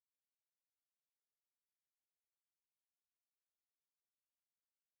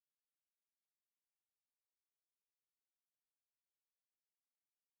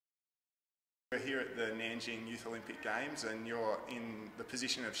We're here at the Nanjing Youth Olympic Games and you're in the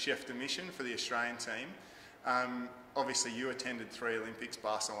position of chef de mission for the Australian team. Obviously you attended 3 Olympics,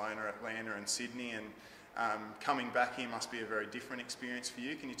 Barcelona, Atlanta and Sydney, and coming back here must be a very different experience for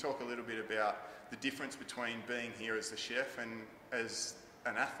you. Can you talk a little bit about the difference between being here as the chef and as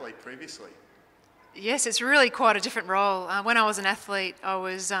an athlete previously? Yes, it's really quite a different role. When I was an athlete, I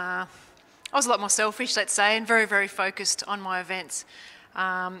was a lot more selfish, let's say, and very, very focused on my events.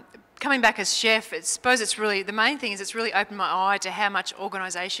 Coming back as chef, the main thing is it's really opened my eye to how much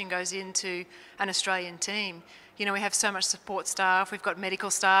organisation goes into an Australian team. You know, we have so much support staff, we've got medical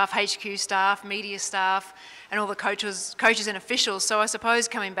staff, HQ staff, media staff, and all the coaches and officials. So I suppose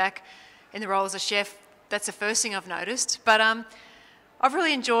coming back in the role as a chef, that's the first thing I've noticed. But I've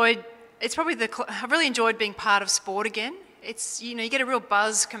really enjoyed being part of sport again. It's, you know, you get a real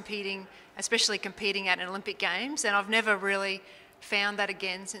buzz competing, especially competing at an Olympic Games, and I've never really found that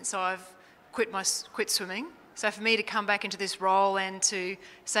again since I've quit swimming. So for me to come back into this role and to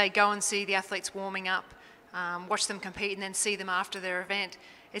say go and see the athletes warming up, watch them compete and then see them after their event,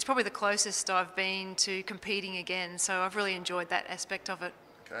 it's probably the closest I've been to competing again. So I've really enjoyed that aspect of it.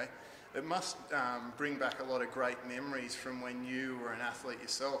 Okay. It must bring back a lot of great memories from when you were an athlete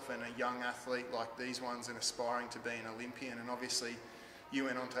yourself and a young athlete like these ones and aspiring to be an Olympian, and obviously you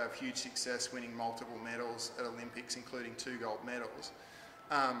went on to have huge success winning multiple medals at Olympics, including 2 gold medals.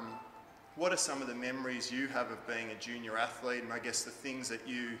 What are some of the memories you have of being a junior athlete, and I guess the things that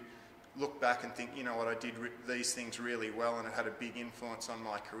you look back and think, you know what, I did these things really well and it had a big influence on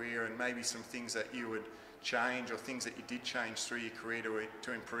my career, and maybe some things that you would change or things that you did change through your career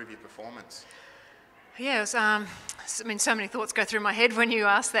to improve your performance? Yeah, it was, I mean, so many thoughts go through my head when you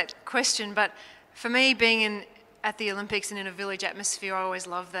ask that question, but for me, being at the Olympics and in a village atmosphere, I always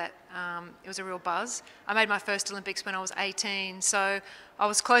loved that. It was a real buzz. I made my first Olympics when I was 18, so I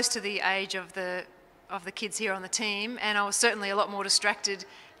was close to the age of the kids here on the team, and I was certainly a lot more distracted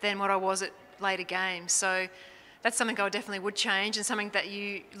than what I was at later games. So that's something I definitely would change, and something that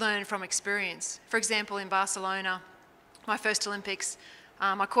you learn from experience. For example, in Barcelona, my first Olympics,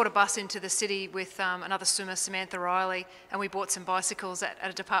 I caught a bus into the city with another swimmer, Samantha Riley, and we bought some bicycles at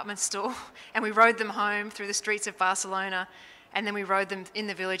a department store and we rode them home through the streets of Barcelona, and then we rode them in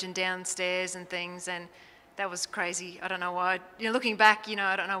the village and downstairs and things, and that was crazy. I don't know why. You know, looking back, you know,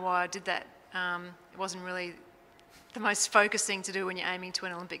 I don't know why I did that. It wasn't really the most focused thing to do when you're aiming to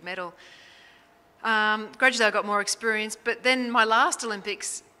an Olympic medal. Gradually I got more experience, but then my last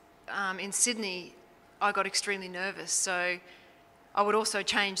Olympics in Sydney, I got extremely nervous. So I would also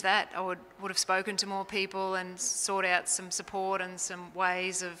change that. I would have spoken to more people and sought out some support and some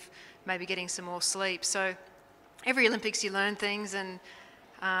ways of maybe getting some more sleep. So every Olympics you learn things, and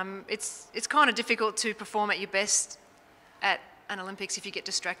it's kind of difficult to perform at your best at an Olympics if you get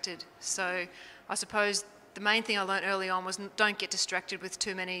distracted. So I suppose the main thing I learned early on was don't get distracted with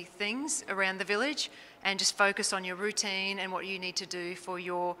too many things around the village, and just focus on your routine and what you need to do for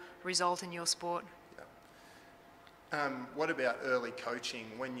your result in your sport. What about early coaching?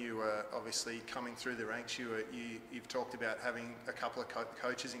 When you were obviously coming through the ranks, you've talked about having a couple of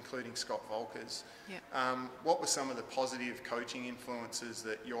coaches, including Scott Volkers. Yeah. What were some of the positive coaching influences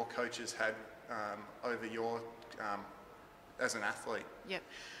that your coaches had over your as an athlete? Yep.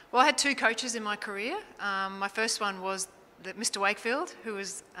 Well, I had 2 coaches in my career. My first one was Mr. Wakefield, who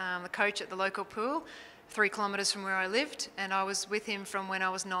was the coach at the local pool, 3 kilometres from where I lived, and I was with him from when I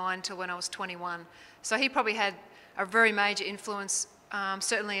was 9 till when I was 21. So he probably had a very major influence,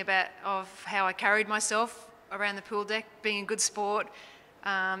 certainly of how I carried myself around the pool deck, being a good sport, you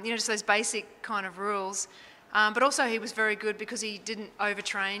know, just those basic kind of rules. But also he was very good because he didn't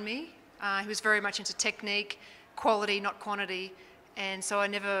overtrain me. He was very much into technique, quality, not quantity, and so I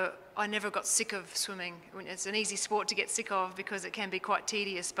never got sick of swimming. It's an easy sport to get sick of because it can be quite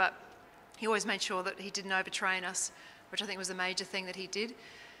tedious, but he always made sure that he didn't overtrain us, which I think was a major thing that he did.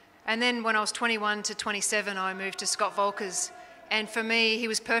 And then when I was 21 to 27, I moved to Scott Volkers, and for me he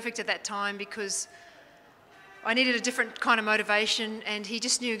was perfect at that time because I needed a different kind of motivation, and he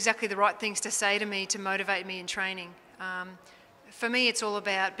just knew exactly the right things to say to me to motivate me in training. For me, it's all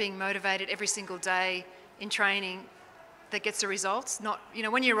about being motivated every single day in training that gets the results. Not, you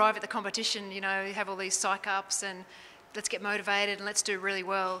know, when you arrive at the competition, you know, you have all these psych-ups and let's get motivated and let's do really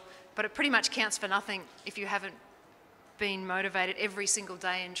well, but it pretty much counts for nothing if you haven't been motivated every single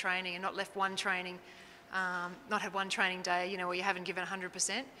day in training and not had one training day, you know, where you haven't given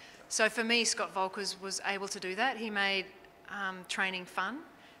 100%. So for me, Scott Volkers was able to do that. He made training fun,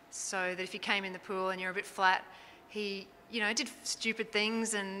 so that if you came in the pool and you're a bit flat, he, you know, did stupid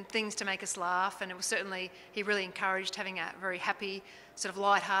things and things to make us laugh, and it was certainly, he really encouraged having a very happy, sort of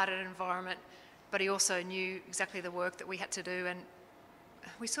light-hearted environment but he also knew exactly the work that we had to do, and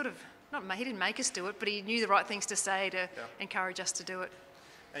we sort of, he didn't make us do it, but he knew the right things to say to encourage us to do it.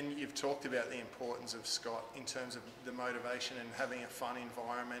 And you've talked about the importance of Scott in terms of the motivation and having a fun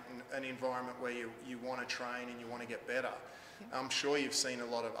environment, and an environment where you want to train and you want to get better. I'm sure you've seen a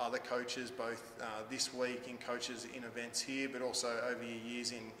lot of other coaches, both this week in coaches in events here, but also over your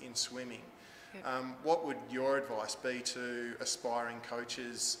years in swimming. What would your advice be to aspiring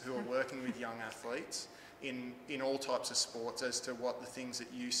coaches who are working with young athletes in all types of sports, as to what the things that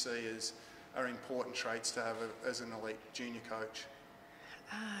you see as are important traits to have as an elite junior coach?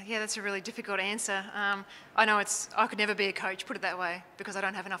 Yeah, that's a really difficult answer. I know I could never be a coach, put it that way, because I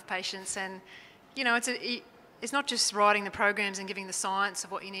don't have enough patience. And, you know, it's not just writing the programs and giving the science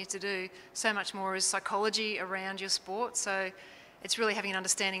of what you need to do. So much more is psychology around your sport. So it's really having an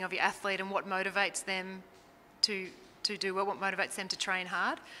understanding of your athlete and what motivates them to do well, what motivates them to train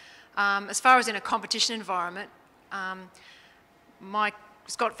hard. As far as in a competition environment,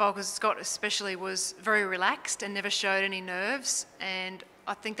 Scott especially was very relaxed and never showed any nerves, and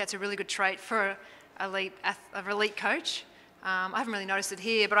I think that's a really good trait for an elite coach. I haven't really noticed it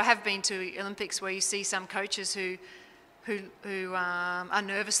here, but I have been to Olympics where you see some coaches who are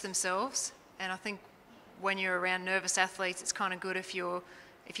nervous themselves, and I think when you're around nervous athletes, it's kind of good if you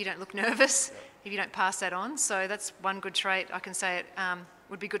don't look nervous, if you don't pass that on. So that's one good trait I can say it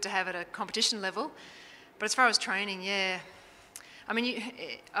would be good to have at a competition level. But as far as training, I mean,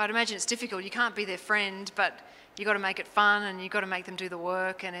 I'd imagine it's difficult. You can't be their friend, but you've got to make it fun and you've got to make them do the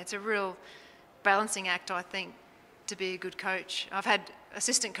work, and it's a real balancing act, I think, to be a good coach. I've had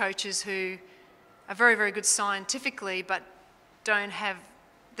assistant coaches who are very, very good scientifically, but don't have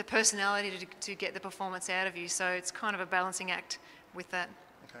the personality to get the performance out of you. So it's kind of a balancing act with that.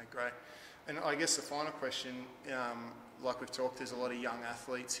 Okay, great. And I guess the final question, like we've talked, there's a lot of young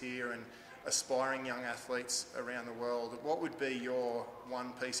athletes here and aspiring young athletes around the world. What would be your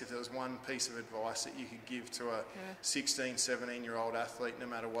one piece, if there was one piece of advice that you could give to a 16, 17-year-old athlete, no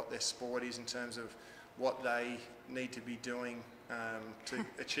matter what their sport is, in terms of what they need to be doing to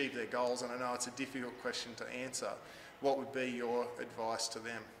achieve their goals? And I know it's a difficult question to answer. What would be your advice to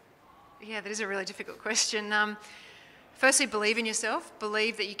them? Yeah, that is a really difficult question. Firstly, believe in yourself.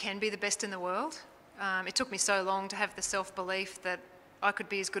 Believe that you can be the best in the world. It took me so long to have the self-belief that I could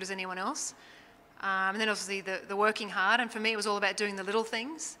be as good as anyone else. And then obviously the working hard. And for me, it was all about doing the little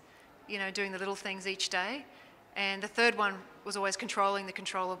things, doing the little things each day. And the third one was always controlling the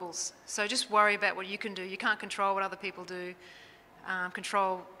controllables. So just worry about what you can do. You can't control what other people do.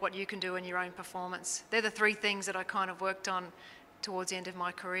 Control what you can do in your own performance. They're the three things that I kind of worked on towards the end of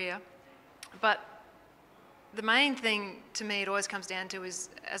my career. But the main thing to me it always comes down to is,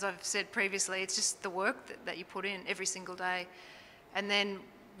 as I've said previously, it's just the work that you put in every single day. And then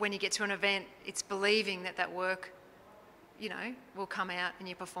when you get to an event, it's believing that work, will come out in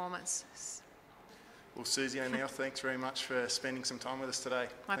your performance. Well, Susie O'Neill, thanks very much for spending some time with us today.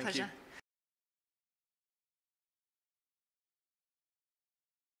 My pleasure.